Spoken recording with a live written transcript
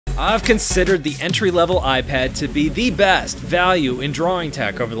I've considered the entry-level iPad to be the best value in drawing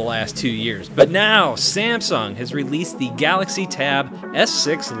tech over the last 2 years, but now Samsung has released the Galaxy Tab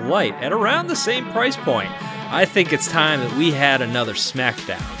S6 Lite at around the same price point. I think it's time that we had another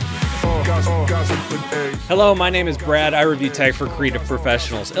smackdown. Hello, my name is Brad. I review tech for creative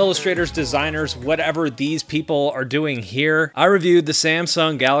professionals, illustrators, designers, whatever these people are doing here. I reviewed the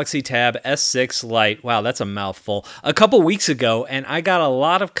Samsung Galaxy Tab S6 Lite, wow, that's a mouthful, a couple weeks ago, and I got a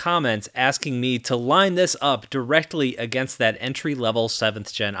lot of comments asking me to line this up directly against that entry-level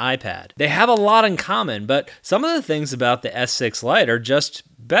 7th gen iPad. They have a lot in common, but some of the things about the S6 Lite are just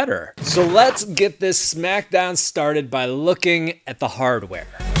better. So let's get this smackdown started by looking at the hardware.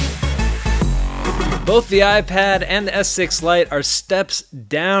 Both the iPad and the S6 Lite are steps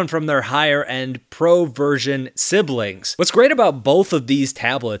down from their higher-end Pro version siblings. What's great about both of these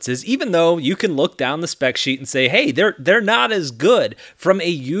tablets is even though you can look down the spec sheet and say, hey, they're not as good from a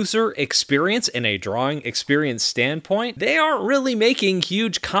user experience and a drawing experience standpoint, they aren't really making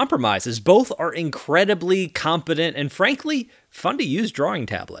huge compromises. Both are incredibly competent and frankly, fun to use drawing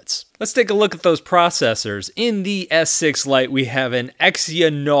tablets. Let's take a look at those processors. In the S6 Lite, we have an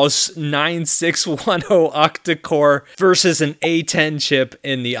Exynos 9610 octa-core versus an A10 chip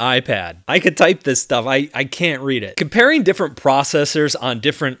in the iPad. I could type this stuff, I can't read it. Comparing different processors on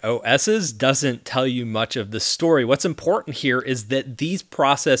different OSs doesn't tell you much of the story. What's important here is that these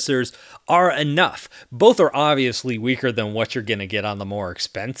processors are enough. Both are obviously weaker than what you're gonna get on the more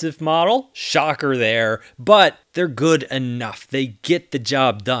expensive model. Shocker there, but they're good enough. They get the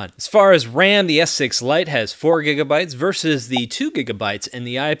job done. As far as RAM, the S6 Lite has 4 GB versus the 2 GB in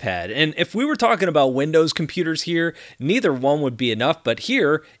the iPad. And if we were talking about Windows computers here, neither one would be enough, but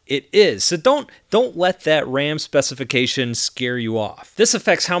here it is. So don't let that RAM specification scare you off. This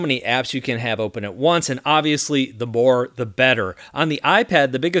affects how many apps you can have open at once, and obviously the more, the better. On the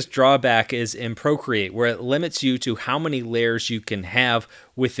iPad, the biggest drawback is in Procreate, where it limits you to how many layers you can have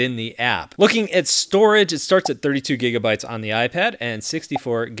within the app. Looking at storage, it starts at 32 GB on the iPad and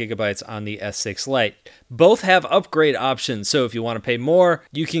 64 GB on the S6 Lite. Both have upgrade options, so if you want to pay more,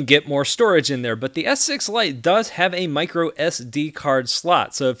 you can get more storage in there, but the S6 Lite does have a micro SD card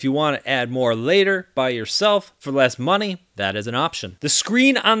slot, so if you want to add more later by yourself for less money, that is an option. The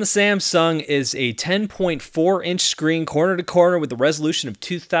screen on the Samsung is a 10.4-inch screen corner to corner with a resolution of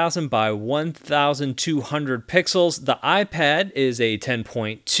 2000 by 1200 pixels. The iPad is a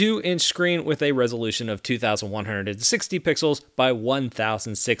 10.2-inch screen with a resolution of 2160 pixels by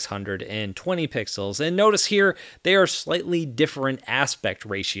 1620 pixels. And notice here, they are slightly different aspect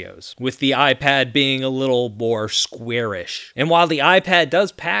ratios, with the iPad being a little more squarish. And while the iPad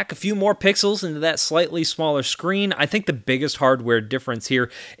does pack a few more pixels into that slightly smaller screen, I think the biggest hardware difference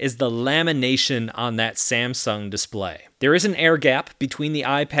here is the lamination on that Samsung display. There is an air gap between the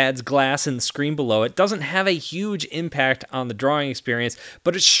iPad's glass and the screen below. It doesn't have a huge impact on the drawing experience,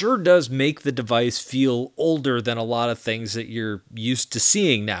 but it sure does make the device feel older than a lot of things that you're used to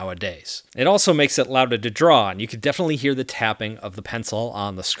seeing nowadays. It also makes it louder to draw, and you can definitely hear the tapping of the pencil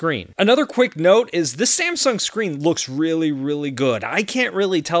on the screen. Another quick note is this Samsung screen looks really, really good. I can't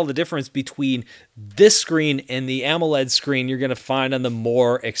really tell the difference between this screen and the AMOLED screen you're going to find on the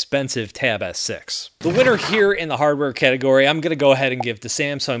more expensive Tab S6. The winner here in the hardware category, I'm going to go ahead and give to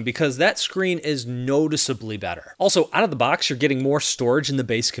Samsung because that screen is noticeably better. Also, out of the box, you're getting more storage in the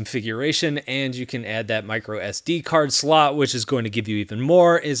base configuration, and you can add that micro SD card slot, which is going to give you even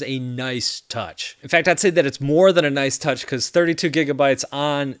more, is a nice touch. In fact, I'd say that it's more than a nice touch because 32 GB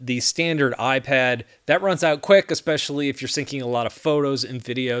on the standard iPad, that runs out quick, especially if you're syncing a lot of photos and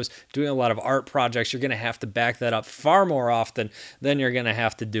videos, doing a lot of art projects. You're going to have to back that up far more often than you're going to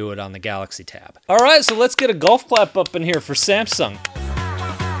have to do it on the Galaxy Tab. All right, so let's get a golf clap up in here for Samsung.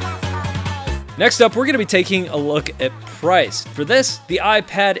 Next up, we're going to be taking a look at price. For this, the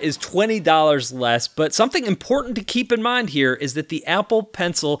iPad is $20 less, but something important to keep in mind here is that the Apple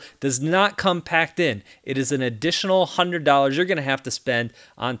Pencil does not come packed in. It is an additional $100 you're going to have to spend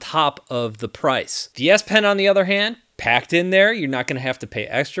on top of the price. The S Pen, on the other hand, packed in there, you're not going to have to pay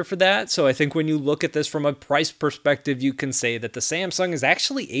extra for that. So I think when you look at this from a price perspective, you can say that the Samsung is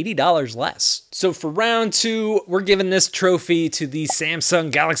actually $80 less. So for round two, we're giving this trophy to the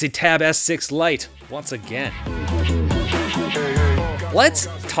Samsung Galaxy Tab S6 Lite once again. Let's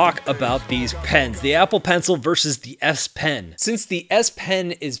talk about these pens, the Apple Pencil versus the S Pen. Since the S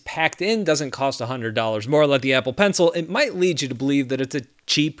Pen is packed in, doesn't cost $100 more like the Apple Pencil, it might lead you to believe that it's a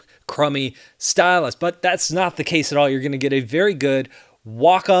cheap, crummy stylus, but that's not the case at all. You're going to get a very good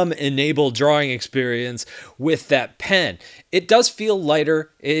Wacom enabled drawing experience with that pen. It does feel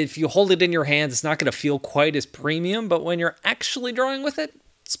lighter. If you hold it in your hands, it's not going to feel quite as premium, but when you're actually drawing with it,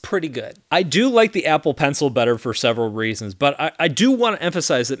 It's pretty good. I do like the Apple Pencil better for several reasons, but I do want to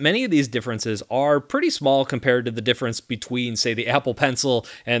emphasize that many of these differences are pretty small compared to the difference between, say, the Apple Pencil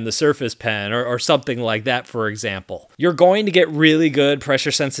and the Surface Pen, or something like that, for example. You're going to get really good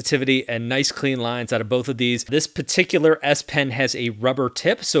pressure sensitivity and nice clean lines out of both of these. This particular S Pen has a rubber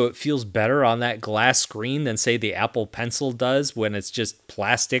tip, so it feels better on that glass screen than, say, the Apple Pencil does when it's just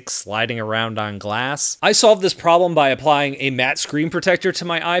plastic sliding around on glass. I solved this problem by applying a matte screen protector to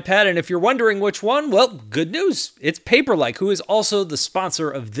my iPad, and if you're wondering which one, well, good news. It's Paperlike, who is also the sponsor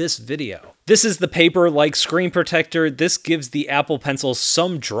of this video. This is the Paperlike screen protector. This gives the Apple Pencil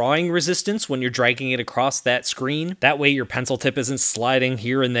some drawing resistance when you're dragging it across that screen. That way your pencil tip isn't sliding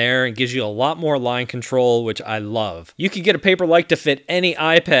here and there, and gives you a lot more line control, which I love. You can get a Paperlike to fit any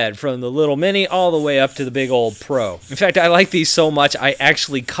iPad, from the little mini all the way up to the big old Pro. In fact, I like these so much, I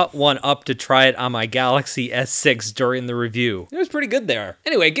actually cut one up to try it on my Galaxy S6 during the review. It was pretty good there.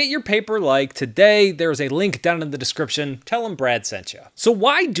 Anyway, get your Paperlike today. There's a link down in the description. Tell them Brad sent you. So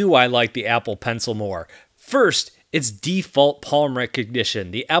why do I like the Apple Pencil more? First, it's default palm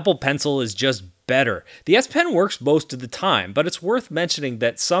recognition. The Apple Pencil is just better. The S Pen works most of the time, but it's worth mentioning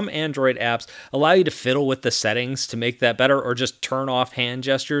that some Android apps allow you to fiddle with the settings to make that better, or just turn off hand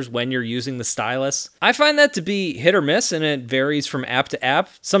gestures when you're using the stylus. I find that to be hit or miss, and it varies from app to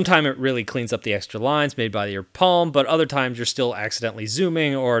app. Sometimes it really cleans up the extra lines made by your palm, but other times you're still accidentally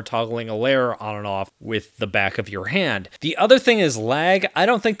zooming or toggling a layer on and off with the back of your hand. The other thing is lag. I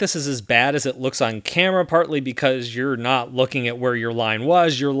don't think this is as bad as it looks on camera, partly because you're not looking at where your line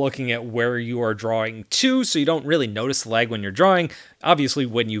was, you're looking at where you are drawing to, so you don't really notice the lag when you're drawing. Obviously,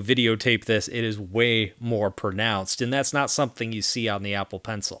 when you videotape this, it is way more pronounced, and that's not something you see on the Apple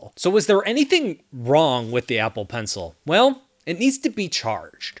Pencil. So is there anything wrong with the Apple Pencil? Well, it needs to be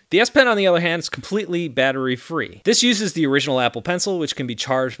charged. The S Pen, on the other hand, is completely battery-free. This uses the original Apple Pencil, which can be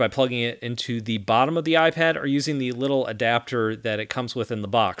charged by plugging it into the bottom of the iPad or using the little adapter that it comes with in the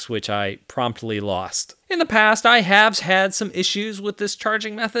box, which I promptly lost. In the past, I have had some issues with this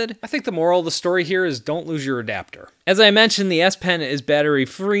charging method. I think the moral of the story here is don't lose your adapter. As I mentioned, the S Pen is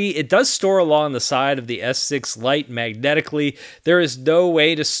battery-free. It does store along the side of the S6 Lite magnetically. There is no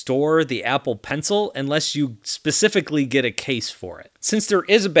way to store the Apple Pencil unless you specifically get a case for it. Since there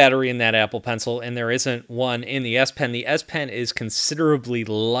is a battery in that Apple Pencil and there isn't one in the S Pen is considerably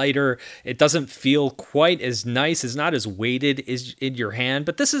lighter. It doesn't feel quite as nice. It's not as weighted as in your hand,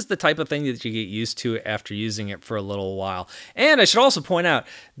 but this is the type of thing that you get used to after using it for a little while. And I should also point out,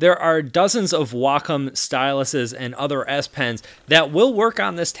 there are dozens of Wacom styluses and other S Pens that will work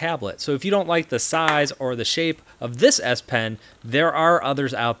on this tablet. So if you don't like the size or the shape of this S Pen, there are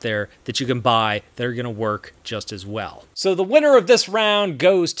others out there that you can buy that are going to work just as well. So the winner of this round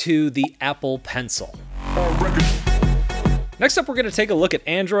goes to the Apple Pencil. Next up, we're going to take a look at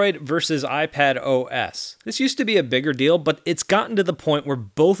Android versus iPad OS. This used to be a bigger deal, but it's gotten to the point where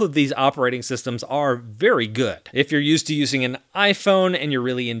both of these operating systems are very good. If you're used to using an iPhone and you're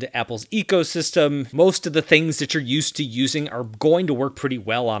really into Apple's ecosystem, most of the things that you're used to using are going to work pretty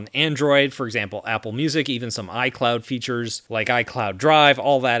well on Android. For example, Apple Music, even some iCloud features like iCloud Drive,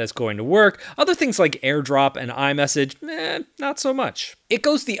 all that is going to work. Other things like AirDrop and iMessage, not so much. It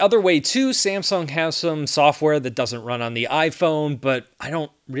goes the other way too. Samsung has some software that doesn't run on the iPhone, but I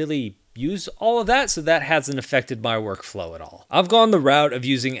don't really use all of that, so that hasn't affected my workflow at all. I've gone the route of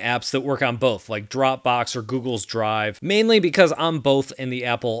using apps that work on both, like Dropbox or Google's Drive, mainly because I'm both in the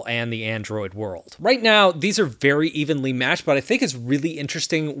Apple and the Android world. Right now, these are very evenly matched, but I think it's really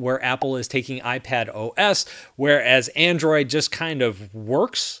interesting where Apple is taking iPad OS, whereas Android just kind of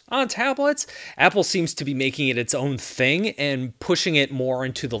works on tablets. Apple seems to be making it its own thing and pushing it more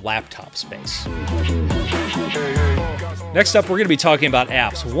into the laptop space. Next up, we're going to be talking about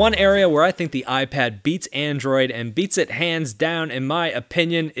apps. One area where I think the iPad beats Android and beats it hands down, in my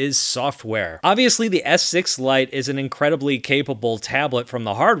opinion, is software. Obviously, the S6 Lite is an incredibly capable tablet from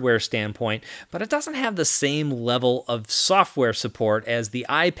the hardware standpoint, but it doesn't have the same level of software support as the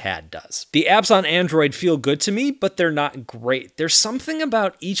iPad does. The apps on Android feel good to me, but they're not great. There's something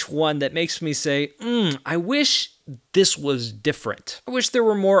about each one that makes me say, I wish this was different. I wish there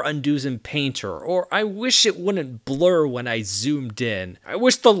were more undos in Painter, or I wish it wouldn't blur when I zoomed in. I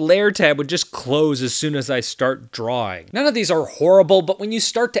wish the layer tab would just close as soon as I start drawing. None of these are horrible, but when you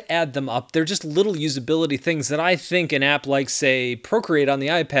start to add them up, they're just little usability things that I think an app like, say, Procreate on the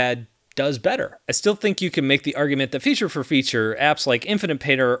iPad does better. I still think you can make the argument that feature for feature, apps like Infinite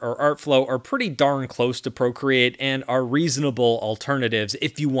Painter or Artflow are pretty darn close to Procreate and are reasonable alternatives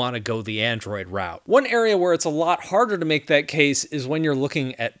if you want to go the Android route. One area where it's a lot harder to make that case is when you're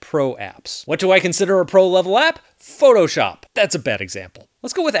looking at pro apps. What do I consider a pro level app? Photoshop. That's a bad example.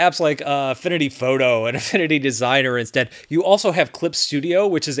 Let's go with apps like Affinity Photo and Affinity Designer instead. You also have Clip Studio,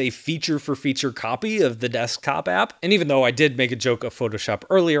 which is a feature-for-feature copy of the desktop app. And even though I did make a joke of Photoshop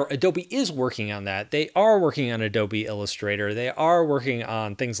earlier, Adobe is working on that. They are working on Adobe Illustrator. They are working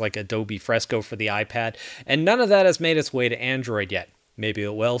on things like Adobe Fresco for the iPad. And none of that has made its way to Android yet. Maybe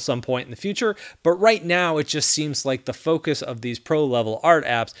it will some point in the future, but right now it just seems like the focus of these pro-level art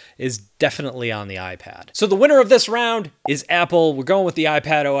apps is definitely on the iPad. So the winner of this round is Apple. We're going with the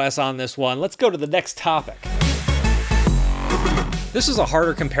iPad OS on this one. Let's go to the next topic. This is a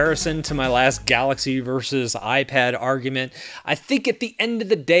harder comparison to my last Galaxy versus iPad argument. I think at the end of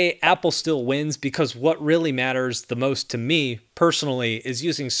the day, Apple still wins because what really matters the most to me personally is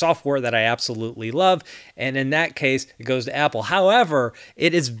using software that I absolutely love. And in that case, it goes to Apple. However,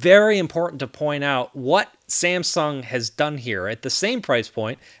 it is very important to point out what Samsung has done here at the same price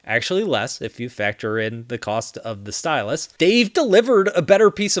point, actually less if you factor in the cost of the stylus. They've delivered a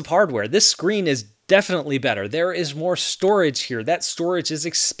better piece of hardware. This screen is definitely better. There is more storage here. That storage is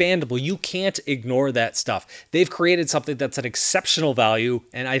expandable. You can't ignore that stuff. They've created something that's an exceptional value,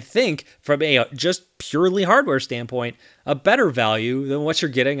 and I think from a just purely hardware standpoint, a better value than what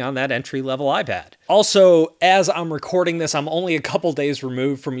you're getting on that entry-level iPad. Also, as I'm recording this, I'm only a couple days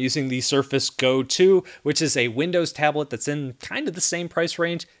removed from using the Surface Go 2, which is a Windows tablet that's in kind of the same price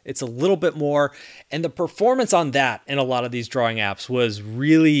range. It's a little bit more, and the performance on that in a lot of these drawing apps was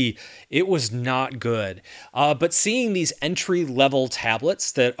really, it was not good. But seeing these entry-level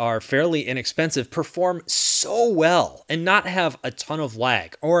tablets that are fairly inexpensive perform so well and not have a ton of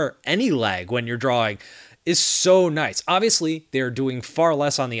lag or any lag when you're drawing is so nice. Obviously, they're doing far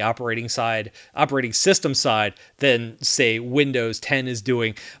less on the operating system side than, say, Windows 10 is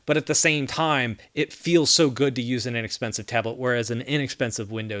doing, but at the same time, it feels so good to use an inexpensive tablet, whereas an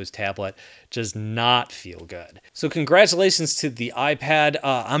inexpensive Windows tablet does not feel good. So congratulations to the iPad.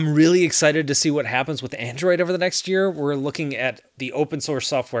 I'm really excited to see what happens with Android over the next year. We're looking at the open source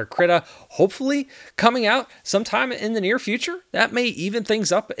software Krita, hopefully coming out sometime in the near future. That may even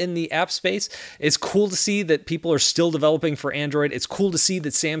things up in the app space. It's cool to see that people are still developing for Android. It's cool to see that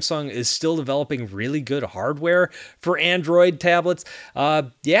Samsung is still developing really good hardware for Android tablets.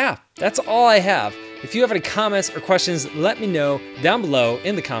 Yeah, that's all I have. If you have any comments or questions, let me know down below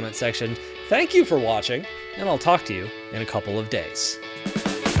in the comment section. Thank you for watching, and I'll talk to you in a couple of days.